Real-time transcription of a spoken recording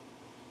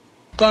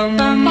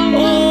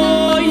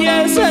Oh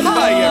yes,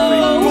 hi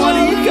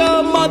everybody.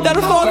 Come on,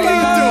 motherfucker.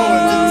 How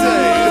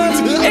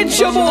you doing today? It's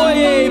your boy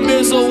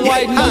Abizzle and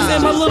White Knux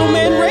and my little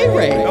man Ray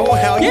Ray. Oh,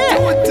 how you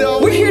doing, Del?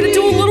 We're here to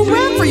do a little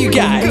rap for you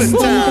guys. Good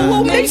time.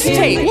 Little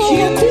mixtape,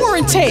 little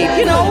quarantine,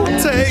 you know.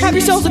 Have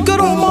yourselves a good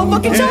old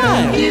motherfucking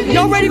time.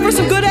 Y'all ready for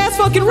some good ass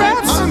fucking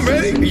raps? I'm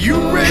ready. You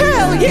ready?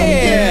 Hell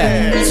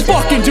yeah! Let's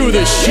fucking do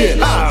this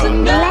shit.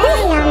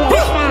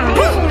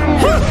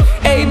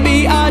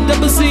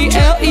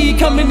 Abizzle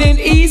coming in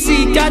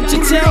easy. Got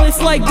your tail,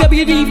 it's like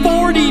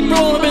WD-40.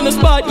 Roll up in the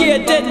spot, yeah,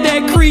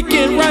 that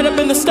creaking right up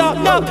in the stop.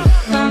 Up.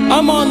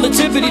 I'm on the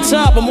tippity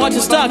top. I'm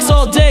watching stocks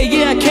all day,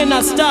 yeah, I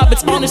cannot stop.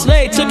 It's on its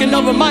way, taking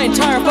over my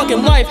entire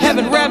fucking life.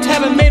 Haven't rapped,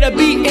 haven't made a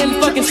beat in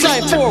fucking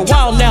sight for a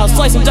while now.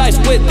 Slice and dice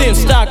within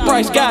stock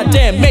price,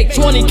 goddamn. Make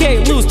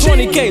 20K, lose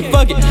 20K,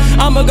 fuck it.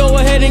 I'ma go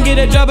ahead and get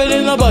it, drop it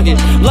in the bucket.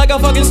 Like a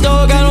fucking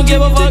stove, I don't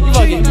give a fuck,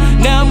 fuck it.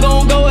 Now I'm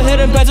gonna go ahead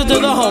and pass it to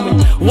the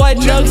homie. White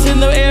Knux in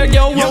the air,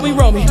 yo,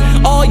 romy.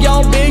 All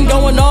y'all been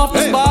going off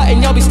the spot,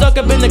 and y'all be stuck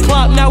up in the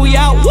clock. Now we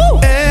out, woo!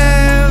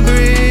 Everybody,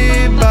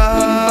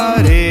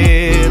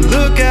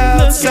 look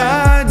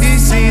outside. Do you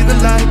see the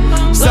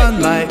light,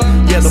 sunlight?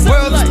 Yeah, the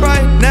world is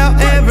bright now.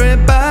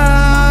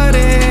 Everybody,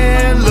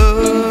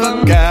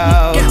 look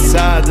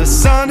outside. The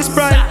sun is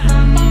bright.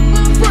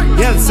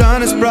 Yeah, the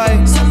sun is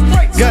bright.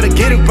 Gotta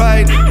get it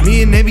right.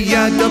 Me and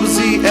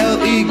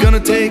Abizzle gonna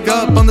take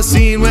up on the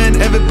scene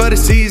when everybody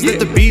sees that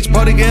the beach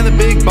party and the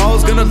big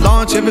ball's gonna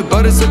launch.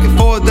 Everybody's looking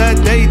forward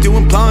that day,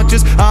 doing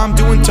planches. I'm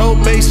doing toe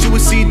bass, you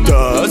would see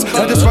does.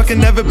 I just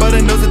rockin',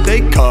 everybody knows that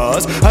they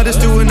cause. I just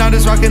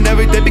rockin'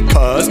 every day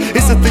because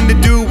it's the thing to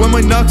do when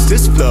my Knux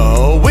is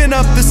flowing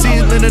up the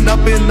ceiling and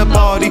up in the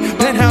party.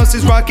 Penthouse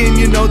is rockin',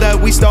 you know that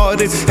we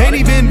started. Ain't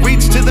even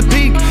reached to the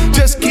peak,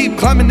 just keep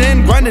climbing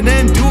and grinding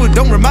and do it.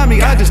 Don't remind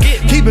me, I just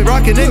keep it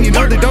rockin', and you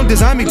know they don't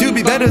design me to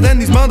be better than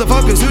these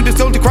motherfuckers who just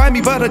don't decry me.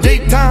 But I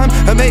take time,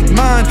 I make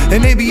mine,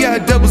 and maybe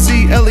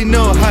Abizzle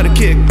know how to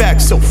kick back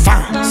so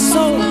fine.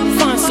 So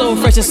fine, so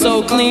fresh and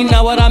so clean.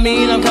 Now what I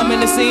mean, I'm coming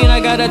to scene. I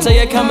gotta tell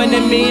you, coming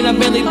in mean. I'm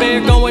Billy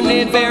Bear going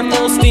in fair,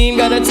 full steam.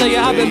 Gotta tell you,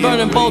 I've been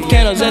burning both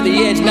candles at the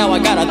edge. Now I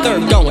got a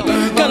third going.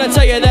 Gonna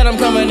tell you that I'm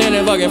coming in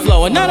and fucking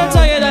flowing. Now to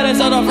tell you that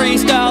it's on a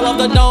freestyle of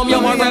the dome. Yo,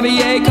 I'm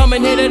Ravier, come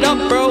and hit it up,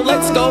 bro.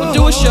 Let's go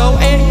do a show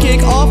and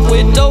kick off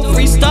with dope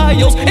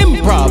freestyles.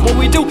 Improv, what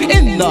we do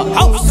in the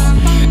house.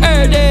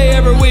 Every day,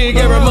 every week,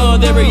 every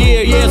month, every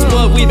year. Yes,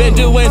 what we've been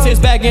doing since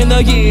back in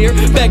the year.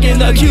 Back in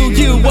the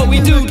QU, what we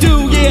do,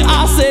 yeah,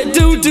 I said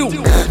do.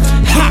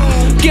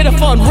 Ha! Get a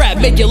fun rap,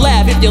 make you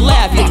laugh. If you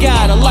laugh, you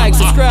gotta like,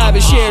 subscribe,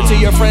 and share to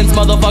your friends.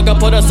 Motherfucker,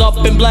 put us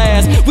up in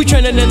blast. We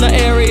trending in the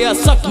area,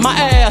 suck my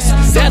ass.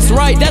 That's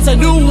right, that's a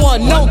new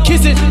one. No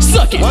kiss it,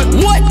 suck it.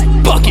 What?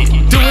 Bucket.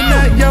 Doing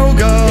that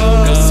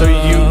yoga so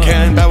you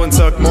can bow and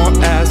suck more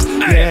ass.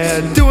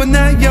 Yeah, doing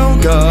that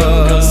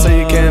yoga so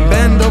you can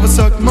bend over,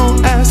 suck more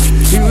ass.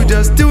 You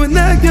just doing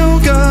that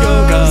yoga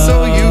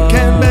so you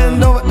can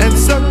bend over and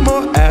suck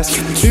more ass.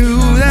 Do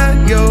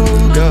that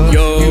yoga,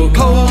 you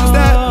pose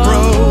that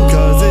bro,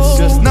 cause it's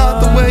just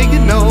not the way you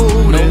know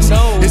this.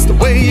 It's the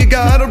way you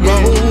gotta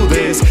roll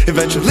this.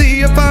 Eventually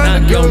you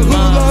find a girl who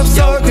loves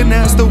sucking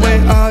ass the way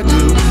I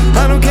do.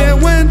 I don't care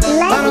when,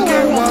 I don't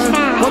care what.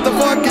 What the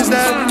fuck is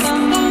that?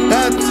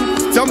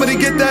 Somebody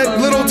get that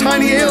little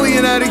tiny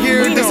alien out of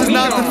here. This is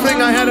not the thing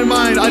I had in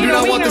mind. I do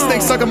not want this thing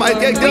sucking my...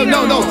 Hey,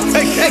 no.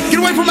 Hey, get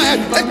away from my...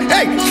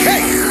 Hey.